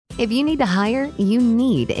If you need to hire, you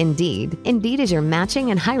need Indeed. Indeed is your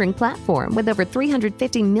matching and hiring platform with over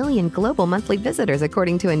 350 million global monthly visitors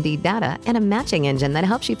according to Indeed data and a matching engine that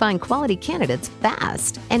helps you find quality candidates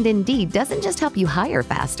fast. And Indeed doesn't just help you hire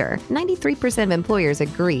faster. 93% of employers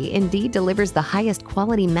agree Indeed delivers the highest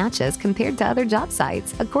quality matches compared to other job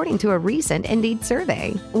sites, according to a recent Indeed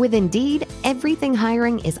survey. With Indeed, everything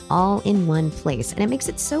hiring is all in one place, and it makes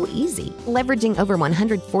it so easy. Leveraging over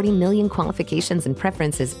 140 million qualifications and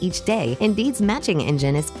preferences each day, Indeed's matching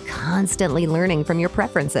engine is constantly learning from your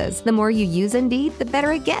preferences. The more you use Indeed, the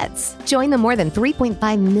better it gets. Join the more than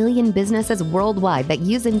 3.5 million businesses worldwide that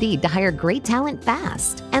use Indeed to hire great talent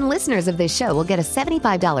fast. And listeners of this show will get a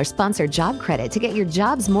 $75 sponsored job credit to get your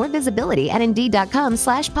jobs more visibility at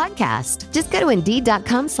Indeed.com/podcast. Just go to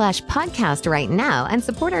Indeed.com/podcast right now and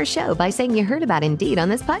support our show by saying you heard about Indeed on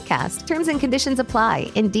this podcast. Terms and conditions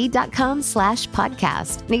apply.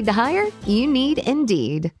 Indeed.com/podcast. Need to hire? You need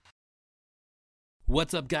Indeed.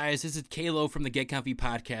 What's up, guys? This is Kalo from the Get Comfy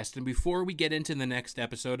Podcast, and before we get into the next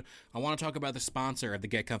episode, I want to talk about the sponsor of the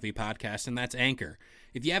Get Comfy Podcast, and that's Anchor.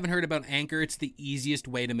 If you haven't heard about Anchor, it's the easiest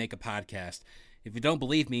way to make a podcast. If you don't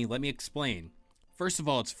believe me, let me explain. First of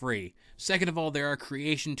all, it's free. Second of all, there are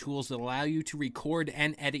creation tools that allow you to record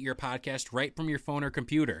and edit your podcast right from your phone or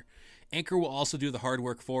computer. Anchor will also do the hard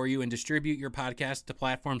work for you and distribute your podcast to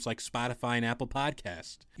platforms like Spotify and Apple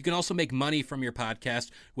Podcasts. You can also make money from your podcast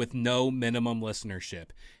with no minimum listenership.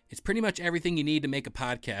 It's pretty much everything you need to make a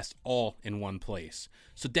podcast all in one place.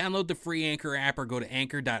 So download the free Anchor app or go to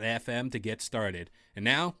anchor.fm to get started. And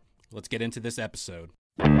now, let's get into this episode.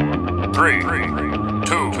 3, 2,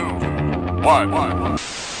 1.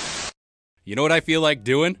 You know what I feel like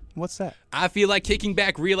doing? What's that? I feel like kicking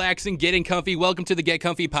back, relaxing, getting comfy. Welcome to the Get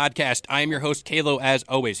Comfy Podcast. I am your host, Kalo, as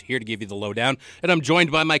always, here to give you the lowdown, and I'm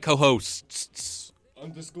joined by my co-hosts.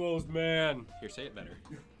 Undisclosed man. Here, say it better.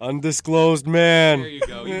 Undisclosed man. There you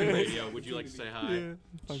go. You're radio. Would you like to say hi?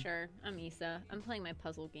 Sure, I'm Issa. I'm playing my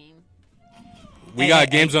puzzle game. We got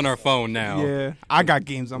games on our phone now. Yeah, I got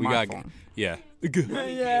games on my phone. Yeah.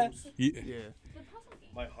 Yeah.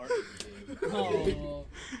 My heart is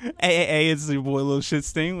Hey, it's your boy Lil Shit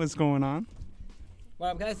Stain. What's going on?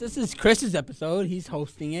 What up, guys? This is Chris's episode. He's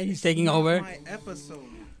hosting it. He's taking over. My episode.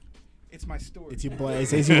 It's my story. It's your boy,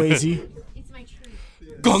 it's Easy Wazy. It's my truth.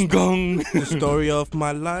 Gung gung. The story of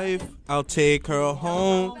my life. I'll take her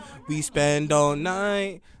home. We spend all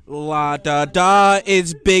night. La da da.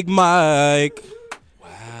 It's Big Mike.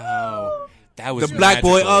 Wow. That was The black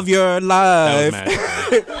boy magical. of your life. That was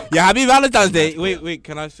magical. Yeah, happy Valentine's Day. Wait,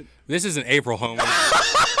 can I? This is an April homer.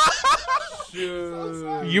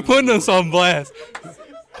 You putting us on blast.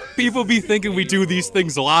 People be thinking we do these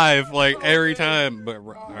things live like every time, but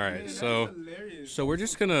all right. So we're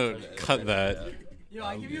just gonna cut that. Yo,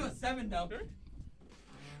 I give you a 7 though. We're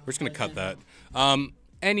just gonna cut that.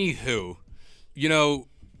 Anywho, you know,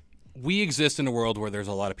 we exist in a world where there's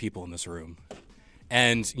a lot of people in this room,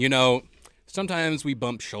 and you know, sometimes we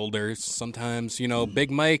bump shoulders. Sometimes, you know, Big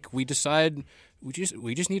Mike, we decide we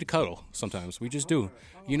just need to cuddle. Sometimes we just do.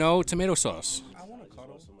 You know, tomato sauce. I want to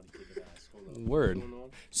cuddle somebody. Word.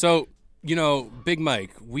 So, you know, Big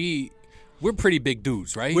Mike, we're pretty big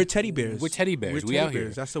dudes, right? We're teddy bears. We're teddy bears. We out here.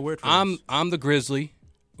 That's the word for I'm us. the grizzly.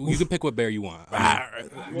 You can pick what bear you want. The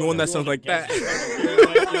one that sounds like that.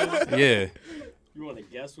 Yeah. You want to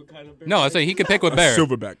guess what kind of bear? No, I say he can pick what bear.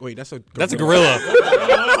 Silverback. Wait, that's a gorilla. That's a gorilla.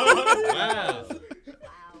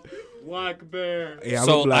 Black bear. Yeah, I'm a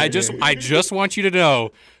So black I just want you to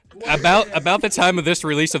know about the time of this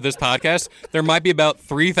release of this podcast, there might be about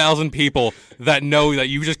 3,000 people that know that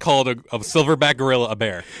you just called a silverback gorilla a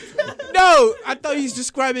bear. No, I thought he's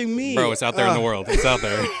describing me. Bro, it's out there in the world. It's out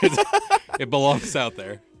there. It belongs out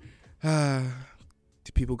there.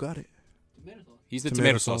 The people got it. He's the Tomato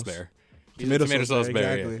tomato sauce sauce. bear. He's the tomato sauce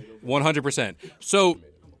bear. exactly. Yeah. 100%. So,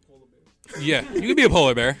 yeah, you could be a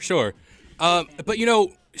polar bear, sure. But you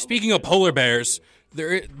know, speaking of polar bears,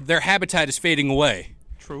 their habitat is fading away.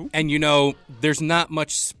 True. And you know, there's not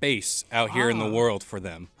much space out here in the world for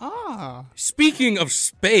them. Speaking of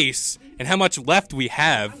space and how much left we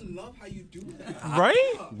have, Love how you do that.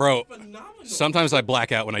 Right? bro, sometimes I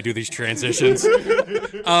black out when I do these transitions.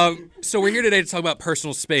 So we're here today to talk about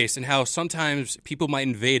personal space and how sometimes people might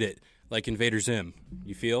invade it, like Invader Zim.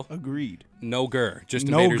 You feel? Agreed. No gur, just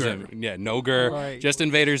No Invader gur. Zim. Yeah, no gur, Right. just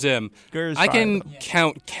Invader Zim. Gur is I can fire.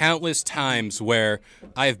 count countless times where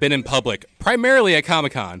I have been in public, primarily at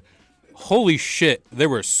Comic-Con. Holy shit, there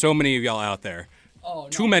were so many of y'all out there. Oh, no.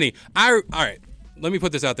 Too many. All right, let me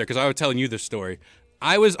put this out there because I was telling you this story.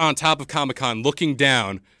 I was on top of Comic-Con looking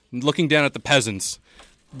down at the peasants,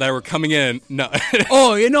 that were coming in. No.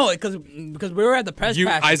 Oh, because we were at the press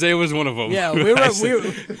pass. Isaiah was one of them. Yeah, we were.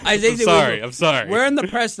 Isaiah, I'm sorry. We're in the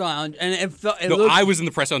press lounge, and I was in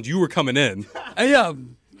the press lounge. You were coming in. Yeah,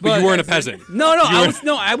 but you weren't a peasant. No,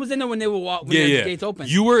 I was in there when they were when the gates opened.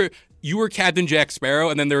 You were Captain Jack Sparrow,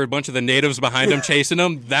 and then there were a bunch of the natives behind him chasing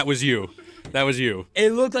him. That was you. That was you. It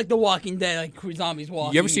looked like The Walking Dead, like zombies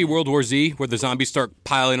walking. You ever see World War Z, where the zombies start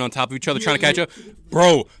piling on top of each other trying to catch up?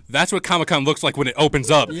 Bro, that's what Comic-Con looks like when it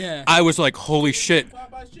opens up. Yeah. I was like, holy shit.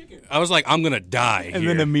 I was like, I'm going to die And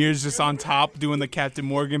here. then Amir's just on top doing the Captain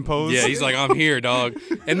Morgan pose. Yeah, he's like, I'm here, dog.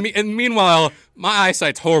 And meanwhile, my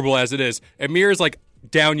eyesight's horrible as it is. Amir's like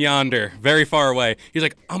down yonder, very far away. He's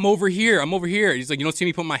like, I'm over here. He's like, you don't see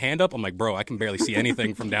me put my hand up? I'm like, bro, I can barely see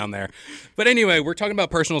anything from down there. But anyway, we're talking about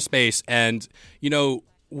personal space. And,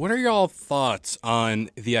 what are y'all thoughts on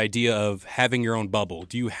the idea of having your own bubble?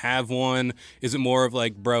 Do you have one? Is it more of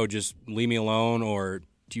like, bro, just leave me alone? Or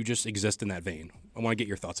do you just exist in that vein? I want to get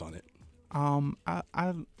your thoughts on it. I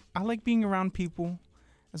like being around people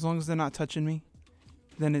as long as they're not touching me.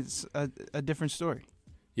 Then it's a different story.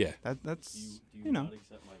 Yeah. That's Do you not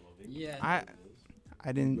accept my loving? Yeah.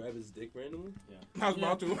 I didn't. Grab his dick randomly? Yeah. I was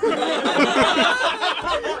about to.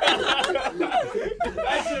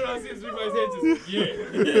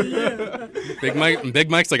 Big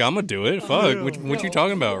Mike's like, I'm gonna do it. Fuck. What you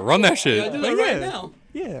talking about? Run that shit. Do that right now.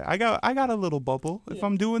 Yeah, I got a little bubble. If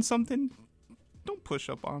I'm doing something, don't push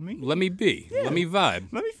up on me. Let me be. Let me vibe.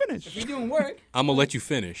 Let me finish. If you're doing work. I'm gonna let you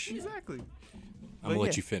finish. Exactly. I'm gonna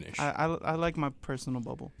let you finish. I like my personal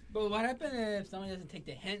bubble. But what happens if someone doesn't take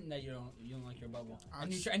the hint that you don't like your bubble,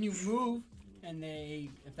 and you move, and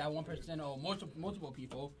if that one person or multiple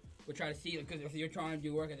people will try to see it, because if you're trying to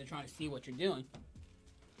do work and they're trying to see what you're doing,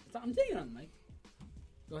 so I'm taking on the mic.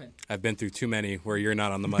 Go ahead. I've been through too many where you're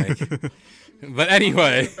not on the mic. But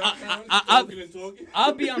anyway.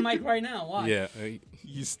 I'll be on mic right now. Why? Yeah.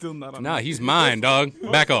 You still not on. Nah, he's mine, dog.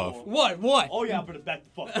 Back off. What? Oh yeah, but back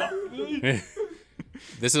the fuck up.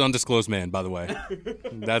 This is Undisclosed Man, by the way.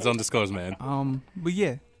 That's Undisclosed Man. But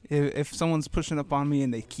yeah, if someone's pushing up on me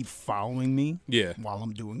and they keep following me, Yeah. while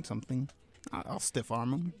I'm doing something, I'll stiff arm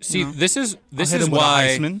them. See, this is I'll why hit 'em with an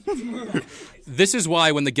Iceman. this is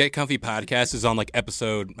why when the Get Comfy podcast is on like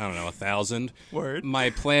episode 1,000, Word. my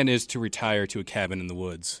plan is to retire to a cabin in the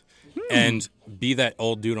woods and be that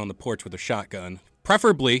old dude on the porch with a shotgun,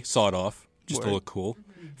 preferably sawed off, just to Word. look cool,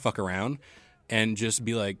 fuck around, and just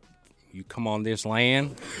be like, you come on this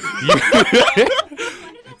land.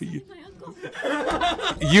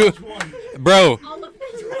 Bro,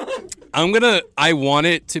 I want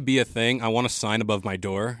it to be a thing. I want a sign above my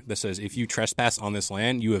door that says, if you trespass on this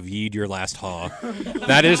land, you have yeed your last haw.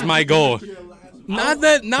 That is my goal. Not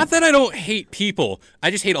that I don't hate people.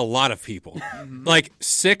 I just hate a lot of people. Like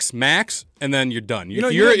 6 max, and then you're done.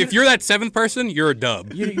 If you're that 7th person, you're a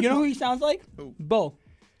dub. You know who he sounds like? Bo.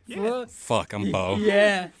 Yeah. Fuck, I'm Bo.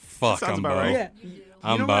 Yeah. Fuck, Sounds I'm about Bo. right. Yeah.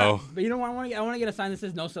 I'm Bo. But you know what? I want to get a sign that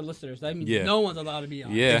says no solicitors. That means Yeah. no one's allowed to be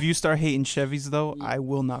on. Yeah. If you start hating Chevys, though, I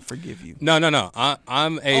will not forgive you. No.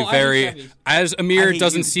 I'm I hate very Chevys. as I Amir hate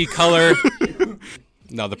doesn't you. see color.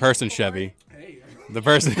 No, the person Chevy. The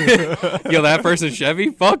person, yo, that person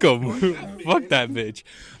Chevy. Fuck him. Fuck that bitch.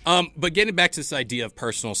 But getting back to this idea of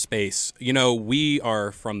personal space, we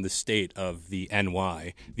are from the state of the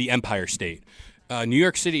NY, the Empire State. New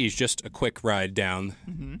York City is just a quick ride down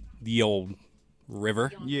the old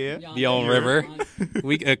river. Yeah. The old river.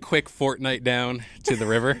 A quick fortnight down to the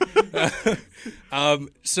river.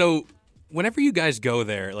 So whenever you guys go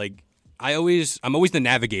there, like I'm always the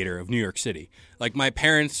navigator of New York City. Like my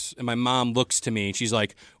parents and my mom looks to me and she's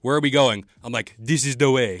like, "Where are we going?" I'm like, "This is the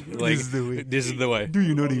way." Like, is the way. This is the way. Do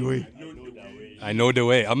you know the way? I know the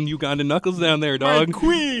way. I'm Uganda Knuckles down there, dog. My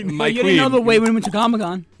queen. My You queen. didn't know the way when we went to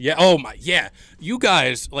Comic-Con. Yeah. Oh my. Yeah. You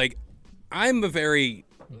guys, like, I'm a very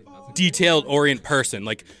detailed-oriented person.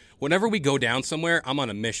 Like, whenever we go down somewhere, I'm on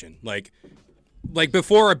a mission. Like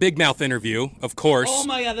before a Big Mouth interview, of course. Oh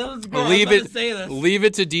my god, that was good. Leave I was it. about to say this. Leave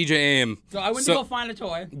it to DJ Aim. So I went to go find a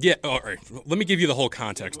toy. Yeah. All right. Let me give you the whole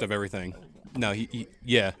context of everything. No. He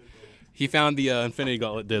found the Infinity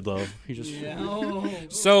Gauntlet Didlo. He just. Oh.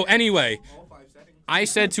 So anyway, I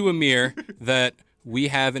said to Amir that we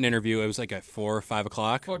have an interview. It was like at 4 or 5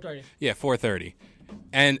 o'clock. 4:30. Yeah, 4:30.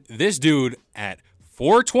 And this dude at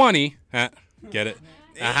 4:20, get it?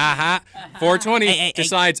 4:20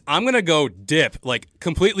 decides I'm gonna go dip, like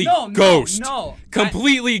completely ghost,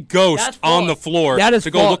 completely ghost on the floor That is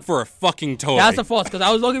to go false. look for a fucking toy. That's a false, because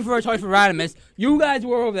I was looking for a toy for Radimus. You guys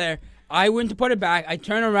were over there. I went to put it back. I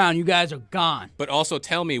turn around. You guys are gone. But also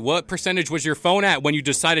tell me, what percentage was your phone at when you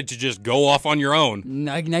decided to just go off on your own?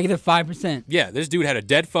 Negative 5%. Yeah, this dude had a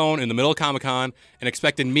dead phone in the middle of Comic-Con and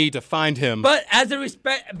expected me to find him. But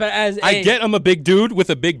I get I'm a big dude with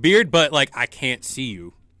a big beard, but like I can't see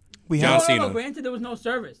you. John Cena. Granted, there was no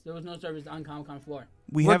service. There was no service on Comic-Con floor.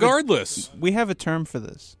 Regardless, we have a term for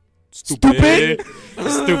this. Stupid.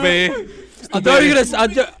 I thought you were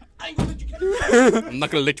gonna. I'm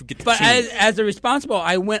not gonna let you get the But cheese. as a responsible,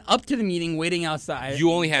 I went up to the meeting, waiting outside.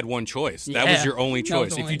 You only had one choice. That Yeah. was your only That was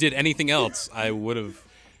choice. If only- you did anything else, I would have.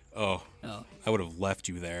 I would have left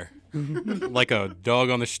you there, like a dog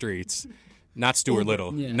on the streets. Not Stuart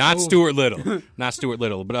Little. Yeah. Not Stuart Little. Not Stuart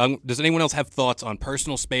Little. But does anyone else have thoughts on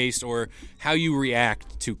personal space or how you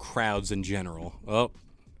react to crowds in general? Oh,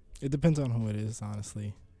 It depends on who it is,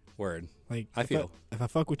 honestly. word. Like I feel. if I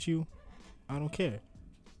fuck with you, I don't care.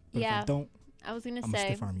 But if Yeah. I don't, I was gonna I'ma say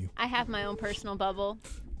stiff arm you. I have my own personal bubble,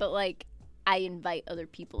 but like I invite other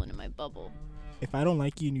people into my bubble. If I don't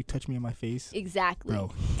like you and you touch me in my face, Exactly.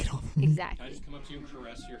 bro, get off me. Exactly. Can I just come up to you and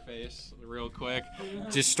caress your face real quick?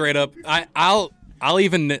 Just straight up. I'll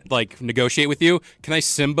even like negotiate with you. Can I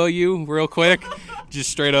Simba you real quick? Just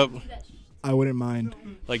straight up, I wouldn't mind.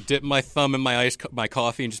 like dip my thumb in my my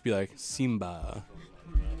coffee and just be like Simba.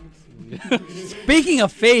 Speaking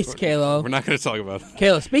of face, Kalo. We're not going to talk about that.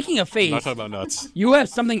 Kalo, speaking of We're face, not talking about nuts. you have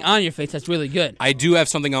something on your face that's really good. I do have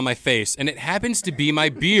something on my face, and it happens to be my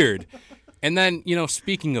beard. And then,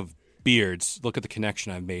 speaking of beards, look at the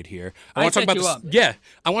connection I've made here. I want to talk set about you up. Yeah,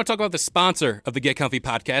 I want to talk about the sponsor of the Get Comfy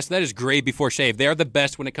podcast. That is Gray Before Shave. They are the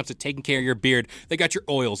best when it comes to taking care of your beard. They got your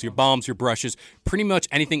oils, your balms, your brushes, pretty much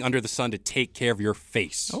anything under the sun to take care of your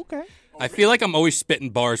face. Okay. I feel like I'm always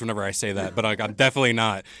spitting bars whenever I say that, but I'm definitely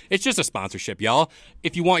not. It's just a sponsorship, y'all.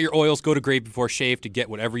 If you want your oils, go to Gray Before Shave to get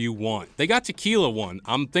whatever you want. They got tequila one.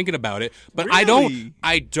 I'm thinking about it, but Really?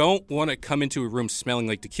 I don't want to come into a room smelling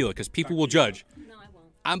like tequila because people will judge. No,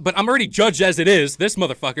 I won't. But I'm already judged as it is. This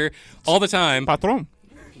motherfucker all the time. Patron.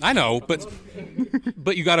 I know,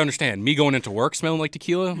 but you got to understand. Me going into work smelling like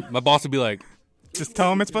tequila, my boss would be like, Just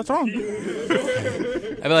tell him it's Patron.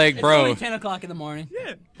 I'd be like, It's bro. only 10 o'clock in the morning.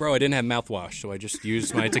 Bro, I didn't have mouthwash, so I just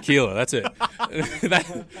used my tequila. That's it.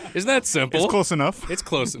 Isn't that simple? It's close enough. It's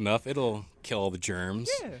close enough. It'll kill all the germs.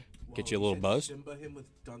 Yeah. Get you a little buzz. Simba him with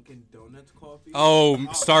Dunkin' Donuts coffee. Oh,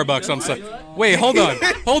 Starbucks. I'm sorry. Wait, hold on.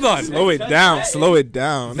 Hold on. Slow it down. Slow it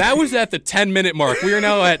down. That was at the 10-minute mark. We are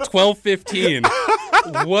now at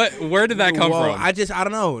 12:15. Where did that come from? I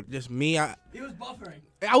don't know. Just me. He was buffering.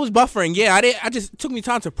 I was buffering. Yeah, I just took me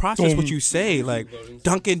time to process what you say. Like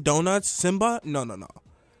Dunkin' Donuts, Simba. No.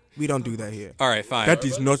 We don't do that here. All right, fine. That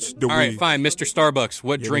is not the All way. right, fine. Mr. Starbucks,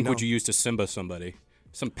 what Yeah, we drink would know. you use to Simba somebody?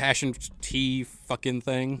 Some passion tea fucking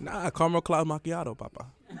thing? Nah, caramel cloud macchiato, papa.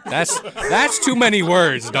 That's too many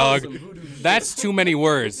words, dog. That's too many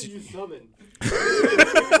words. Word.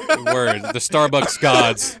 The Starbucks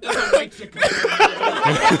gods.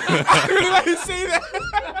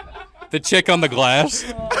 The chick on the glass.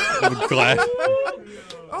 The glass.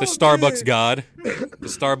 The Starbucks god. The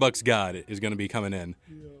Starbucks god is going to be coming in.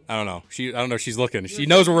 I don't know. I don't know. She's looking. She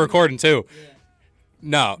knows we're recording too.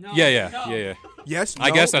 No. Yeah. Yes. I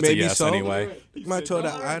no, guess that's a maybe yes so. anyway. My toe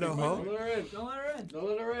to Idaho. Don't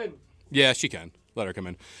let her in. Yeah, she can. Let her come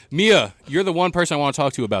in. Mia, you're the one person I want to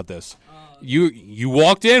talk to about this. You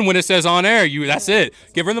walked in when it says on air. That's it.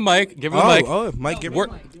 Give her the mic. Give her the mic. Oh, Mike, give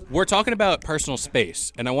We're talking about personal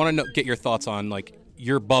space, and I want to get your thoughts on like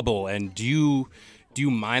your bubble. And do you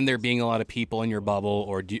mind there being a lot of people in your bubble,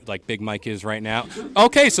 or do you, like Big Mike is right now?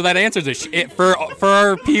 Okay, so that answers it. For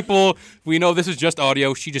our people, we know this is just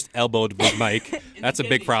audio. She just elbowed Big Mike. That's a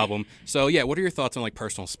big problem. So yeah, what are your thoughts on like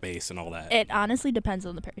personal space and all that? It honestly depends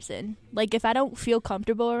on the person. Like if I don't feel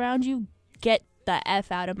comfortable around you, get the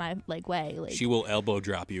F out of my way. Like She will elbow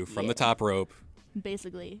drop you from the top rope,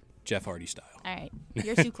 basically. Jeff Hardy style. All right,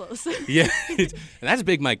 you're too close. Yeah, and that's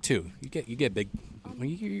Big Mike too. You get big.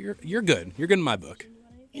 You're good. You're good in my book.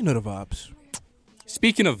 You know the vibes.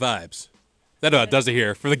 Speaking of vibes, that does it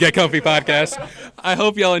here for the Get Comfy podcast. I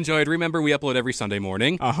hope y'all enjoyed. Remember, we upload every Sunday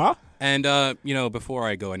morning. And before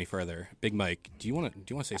I go any further, Big Mike, do you want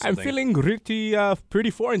to say something? I'm feeling pretty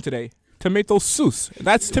foreign today. Tomato sauce.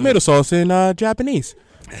 That's tomato sauce in Japanese.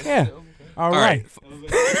 Yeah. All right.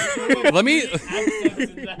 Let me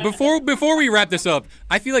before we wrap this up,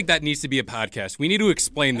 I feel like that needs to be a podcast. We need to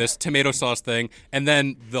explain this tomato sauce thing and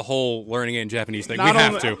then the whole learning it in Japanese thing. Not we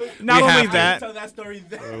only- have to. not We only have that- to. Tell that story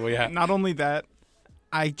there. We have. Not only that,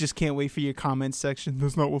 I just can't wait for your comment section.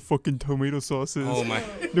 That's not what fucking tomato sauce is. Oh my,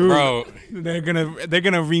 dude, bro! They're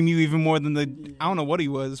gonna ream you even more than I don't know what he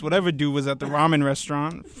was. Whatever dude was at the ramen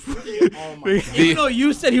restaurant. Even though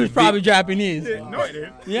you said he was probably Japanese. No, I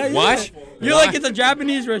didn't. Yeah, Watch. You're like, it's a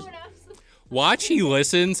Japanese restaurant. Watch. He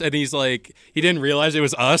listens and he's like, he didn't realize it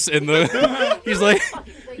was us. And he's like.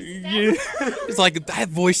 It's like, that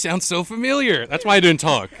voice sounds so familiar. That's why I didn't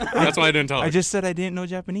talk. I just said I didn't know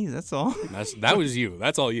Japanese. That's all. That was you.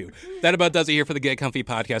 That's all you. That about does it here for the Get Comfy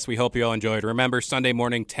podcast. We hope you all enjoyed. Remember, Sunday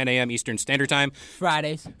morning, 10 a.m. Eastern Standard Time.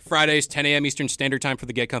 Fridays, 10 a.m. Eastern Standard Time for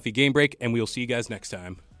the Get Comfy game break. And we'll see you guys next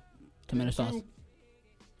time. Tomato sauce.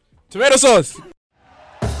 Tomato sauce.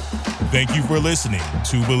 Thank you for listening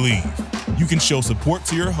to Believe. You can show support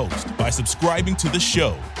to your host by subscribing to the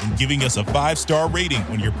show and giving us a 5-star rating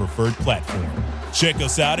on your preferred platform. Check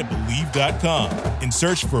us out at Believe.com and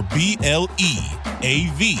search for BLEAV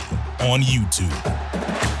on YouTube.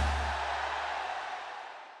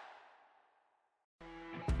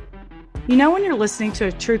 You know when you're listening to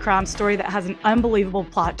a true crime story that has an unbelievable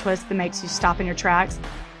plot twist that makes you stop in your tracks?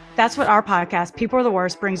 That's what our podcast, People Are the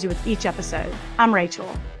Worst, brings you with each episode. I'm Rachel.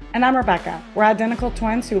 And I'm Rebecca. We're identical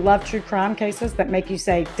twins who love true crime cases that make you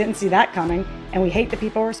say, didn't see that coming, and we hate the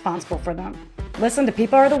people responsible for them. Listen to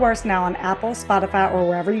People Are the Worst now on Apple, Spotify, or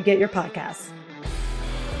wherever you get your podcasts.